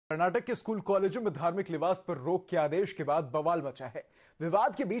कर्नाटक के स्कूल कॉलेजों में धार्मिक लिबास पर रोक के आदेश के बाद बवाल मचा है।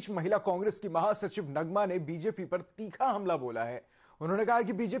 विवाद के बीच महिला कांग्रेस की महासचिव नगमा ने बीजेपी पर तीखा हमला बोला है। उन्होंने कहा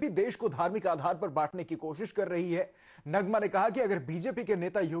कि बीजेपी देश को धार्मिक आधार पर बांटने की कोशिश कर रही है। नगमा ने कहा कि अगर बीजेपी के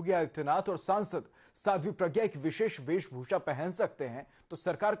नेता योगी आदित्यनाथ और सांसद साध्वी प्रज्ञा एक विशेष वेशभूषा पहन सकते हैं तो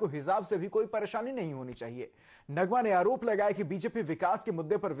सरकार को हिजाब से भी कोई परेशानी नहीं होनी चाहिए। नगमा ने आरोप लगाया कि बीजेपी विकास के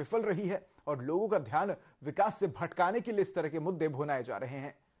मुद्दे पर विफल रही है और लोगों का ध्यान विकास से भटकाने के लिए इस तरह के मुद्दे भुनाए जा रहे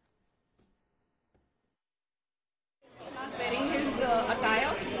हैं। Wearing his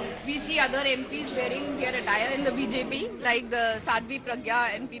attire, we see other MPs wearing their attire in the BJP, like the Sadhvi Pragya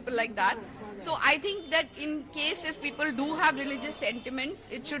and people like that. So I think that in case if people do have religious sentiments,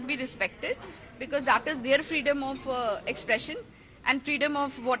 it should be respected because that is their freedom of expression and freedom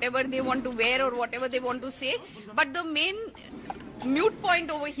of whatever they want to wear or whatever they want to say. But the main mute point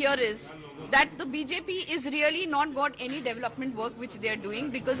over here is that the BJP is really not got any development work which they are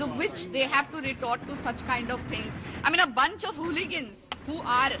doing, because of which they have to resort to such kind of things. I mean, a bunch of hooligans who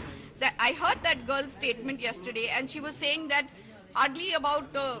are, that I heard that girl's statement yesterday and she was saying that hardly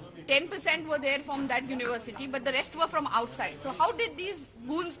about 10% were there from that university, but the rest were from outside. So how did these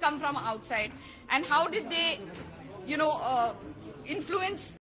goons come from outside and how did they, influence